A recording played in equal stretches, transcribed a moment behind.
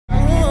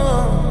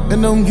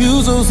And don't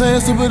use those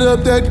hands to put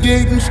up that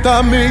gate and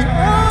stop me.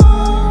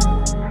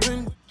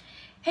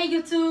 Hey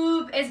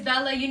YouTube, it's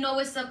Bella. You know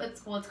what's up.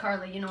 It's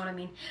Carla. You know what I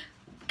mean.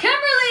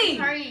 Kimberly.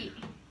 Sorry.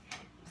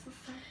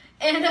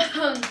 And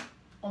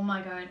oh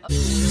my god.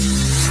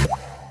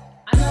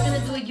 I'm not gonna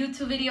do a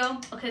YouTube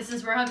video. Okay,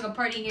 since we're having a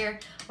party here,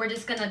 we're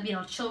just gonna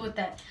chill with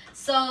that.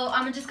 So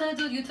I'm just gonna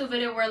do a YouTube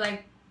video where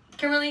like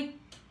Kimberly.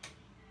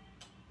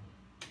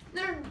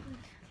 No.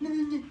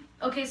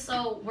 Okay,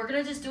 so we're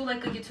gonna just do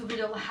like a YouTube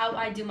video how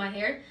I do my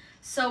hair.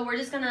 So we're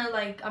just gonna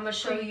I'm gonna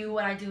show you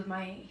what I do with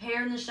my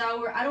hair in the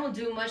shower. I don't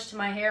do much to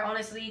my hair,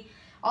 honestly.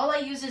 All I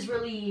use is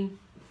really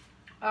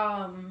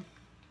I don't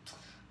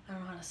know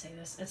how to say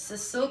this. It's the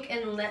silk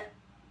and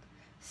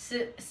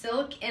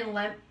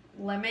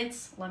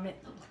lemons.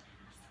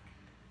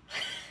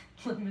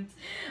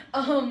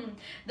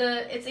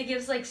 It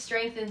gives like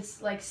strength and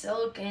like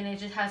silk, and it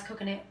just has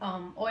coconut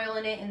oil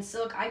in it and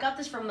silk. I got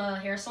this from a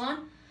hair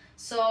salon.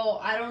 So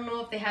I don't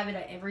know if they have it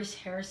at every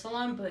hair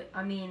salon, but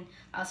I mean,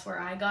 that's where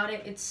I got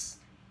it.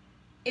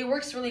 It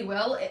works really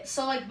well.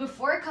 So like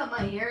before I cut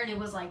my hair, and it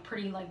was like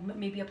pretty like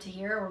maybe up to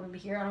here or maybe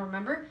here. I don't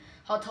remember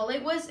how tall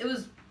it was.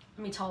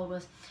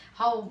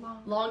 How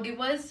long it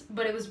was,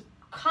 but it was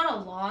kind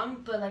of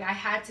long. But like I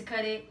had to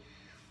cut it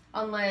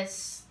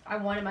unless I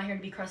wanted my hair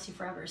to be crusty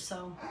forever.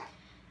 So,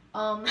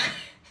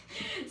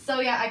 so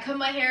yeah, I cut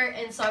my hair,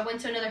 and so I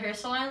went to another hair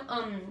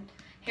salon.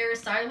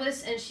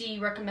 Hairstylist, and she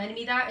recommended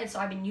me that, and so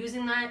I've been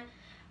using that.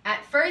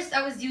 At first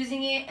I was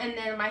using it, and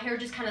then my hair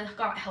just kind of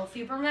got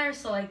healthy from there,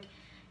 so like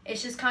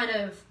it's just kind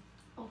of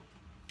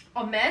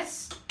a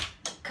mess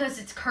because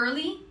it's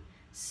curly.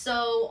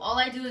 So all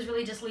I do is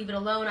really just leave it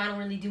alone. I don't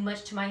really do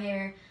much to my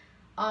hair.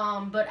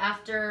 But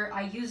after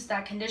I use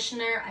that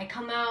conditioner, I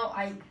come out,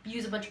 I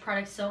use a bunch of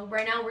products. So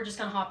right now we're just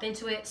gonna hop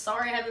into it.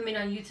 Sorry I haven't been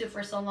on YouTube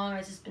for so long.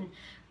 I've just been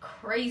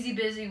crazy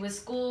busy with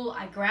school.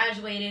 I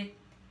graduated.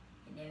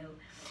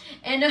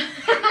 And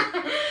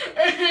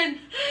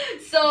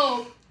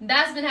so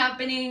that's been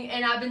happening,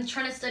 and I've been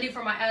trying to study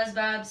for my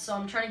ASVAB, so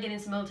I'm trying to get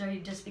into military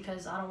just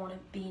because I don't want to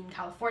be in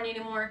California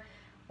anymore,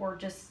 or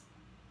just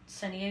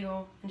San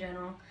Diego in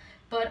general.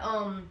 But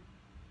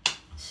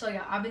so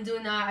yeah, I've been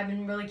doing that. I've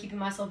been really keeping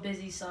myself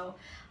busy. So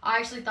I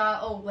actually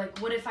thought, oh, like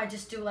what if I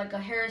just do like a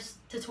hair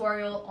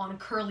tutorial on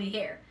curly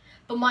hair?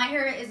 But my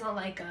hair is not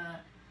like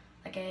a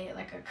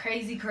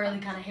crazy curly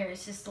kind of hair.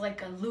 It's just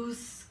like a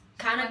loose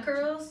kind of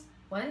curls.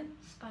 What?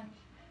 Sponge.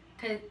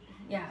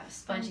 Yeah,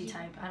 spongy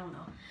type. I don't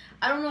know.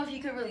 I don't know if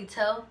you can really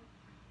tell.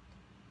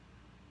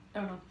 I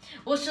don't know.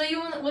 We'll show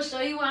you when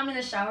I'm in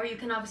the shower. You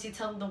can obviously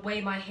tell the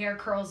way my hair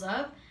curls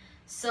up.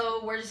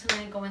 So we're just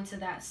gonna go into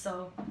that.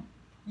 So,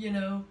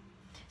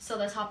 So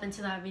let's hop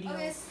into that video.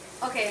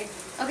 Okay.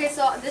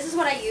 So this is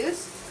what I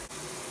use.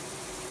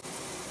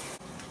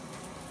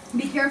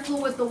 Be careful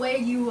with the way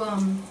you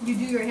do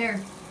your hair.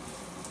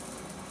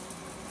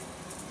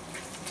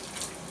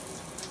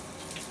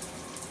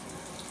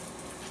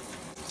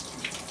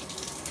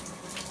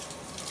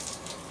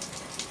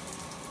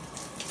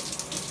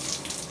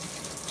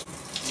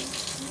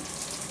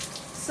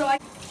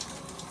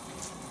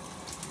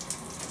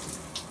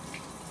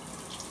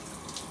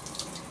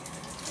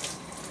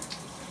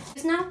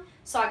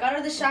 So I got out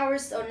of the shower,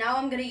 so now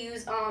I'm gonna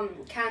use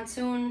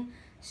Canton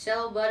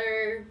Shell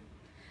Butter,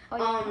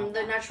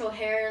 the natural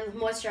hair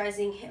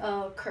moisturizing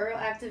curl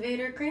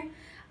activator cream.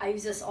 I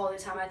use this all the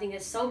time. I think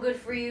it's so good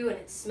for you, and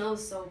it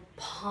smells so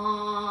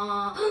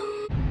bomb.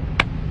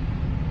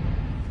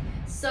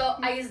 So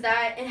I use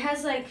that. It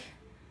has like,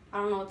 I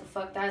don't know what the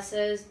fuck that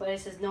says, but it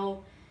says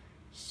no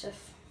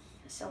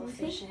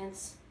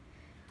self-efficiency.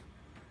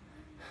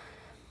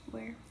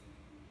 Where?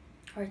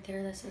 Right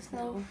there, that says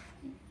no.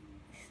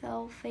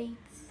 Sulfates.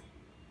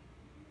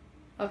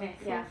 Okay,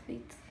 yeah.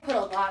 Put a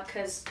lot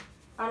because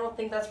I don't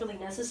think that's really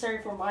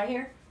necessary for my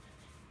hair.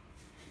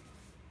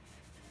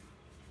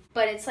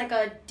 But it's like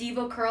a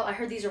Devo curl. I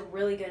heard these are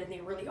really good, and they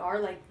really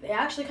are. Like, they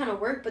actually kind of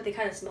work, but they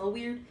kind of smell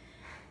weird.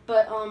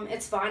 But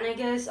it's fine, I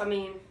guess. I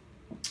mean,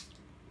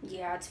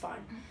 yeah, it's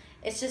fine.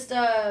 It's just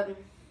gel.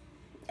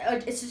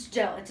 It's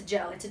a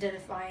gel. It's a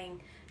densifying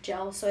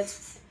gel. So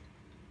it's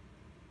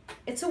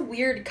a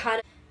weird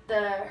kind of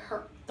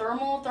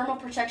thermal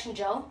protection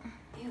gel.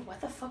 Ew,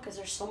 what the fuck is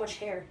there so much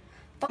hair?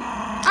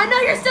 I know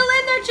you're still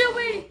in there,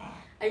 Chewy.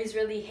 I use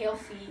really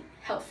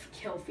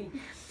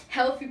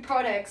healthy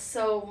products,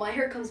 so my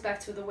hair comes back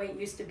to the way it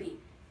used to be.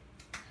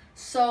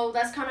 So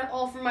that's kind of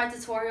all for my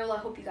tutorial. I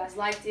hope you guys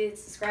liked it.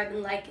 Subscribe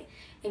and like it,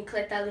 and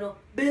click that little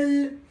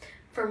bell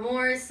for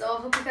more. So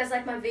I hope you guys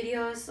like my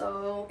videos.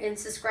 And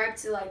subscribe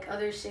to like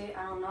other shit.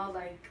 I don't know,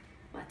 like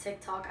my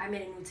TikTok. I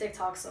made a new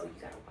TikTok, so you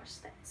gotta watch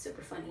that. It's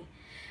super funny.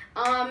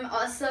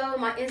 Also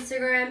my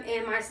Instagram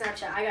and my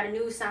Snapchat. I got a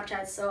new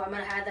Snapchat, so I'm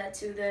gonna add that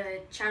to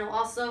the channel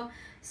also.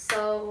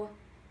 So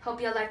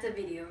hope y'all liked the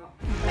video.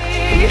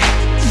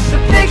 The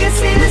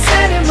biggest in the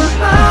in my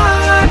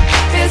heart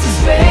is a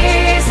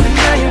space, and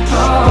now you're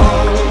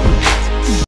home.